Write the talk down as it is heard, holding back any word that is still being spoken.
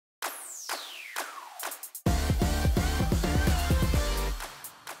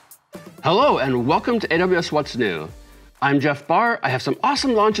Hello and welcome to AWS What's New. I'm Jeff Barr. I have some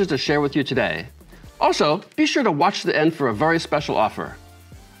awesome launches to share with you today. Also, be sure to watch to the end for a very special offer.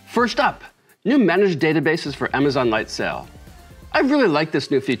 First up, new managed databases for Amazon Lite sale. I really like this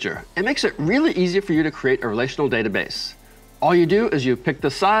new feature. It makes it really easy for you to create a relational database. All you do is you pick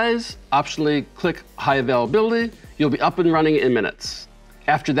the size, optionally click high availability, you'll be up and running in minutes.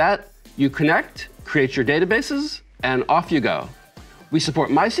 After that, you connect, create your databases, and off you go. We support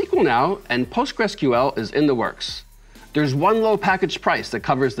MySQL now, and PostgreSQL is in the works. There's one low package price that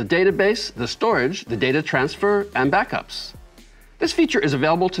covers the database, the storage, the data transfer, and backups. This feature is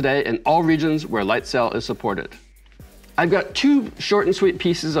available today in all regions where Lite sale is supported. I've got two short and sweet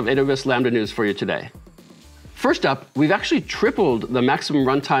pieces of AWS Lambda news for you today. First up, we've actually tripled the maximum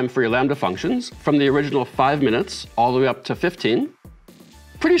runtime for your Lambda functions from the original 5 minutes all the way up to 15.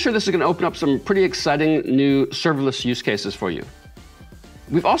 Pretty sure this is going to open up some pretty exciting new serverless use cases for you.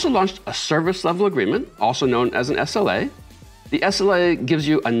 We've also launched a service level agreement, also known as an SLA. The SLA gives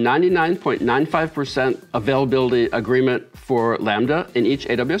you a 99.95% availability agreement for Lambda in each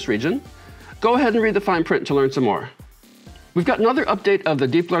AWS region. Go ahead and read the fine print to learn some more. We've got another update of the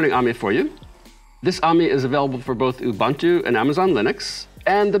Deep Learning AMI for you. This AMI is available for both Ubuntu and Amazon Linux.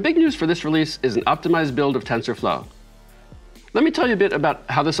 And the big news for this release is an optimized build of TensorFlow. Let me tell you a bit about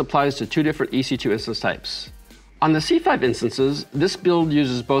how this applies to two different EC2 instance types. On the C5 instances, this build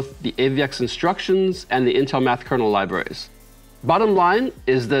uses both the AVX instructions and the Intel Math kernel libraries. Bottom line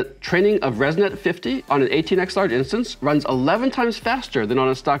is that training of ResNet 50 on an 18x large instance runs 11 times faster than on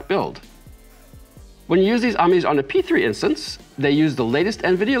a stock build. When you use these AMIs on a P3 instance, they use the latest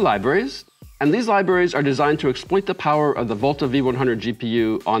NVIDIA libraries, and these libraries are designed to exploit the power of the Volta V100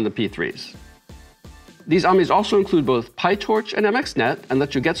 GPU on the P3s. These AMIs also include both PyTorch and MXNet and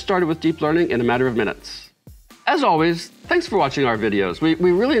let you get started with deep learning in a matter of minutes. As always, thanks for watching our videos. We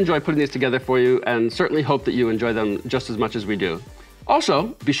really enjoy putting these together for you and certainly hope that you enjoy them just as much as we do. Also,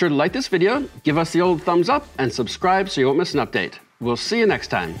 be sure to like this video, give us the old thumbs up, and subscribe so you won't miss an update. We'll see you next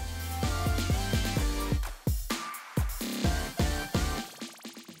time.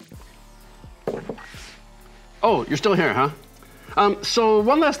 Oh, you're still here, huh? So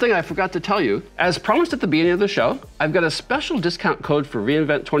one last thing I forgot to tell you. As promised at the beginning of the show, I've got a special discount code for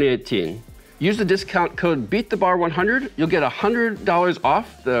reInvent 2018. Use the discount code BEATTHEBAR100. You'll get $100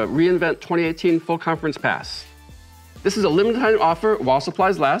 off the reInvent 2018 full conference pass. This is a limited time offer while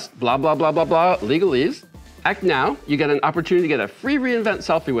supplies last, blah, blah, blah, blah, blah, legalese. Act now, you get an opportunity to get a free reInvent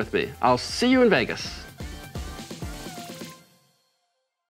selfie with me. I'll see you in Vegas.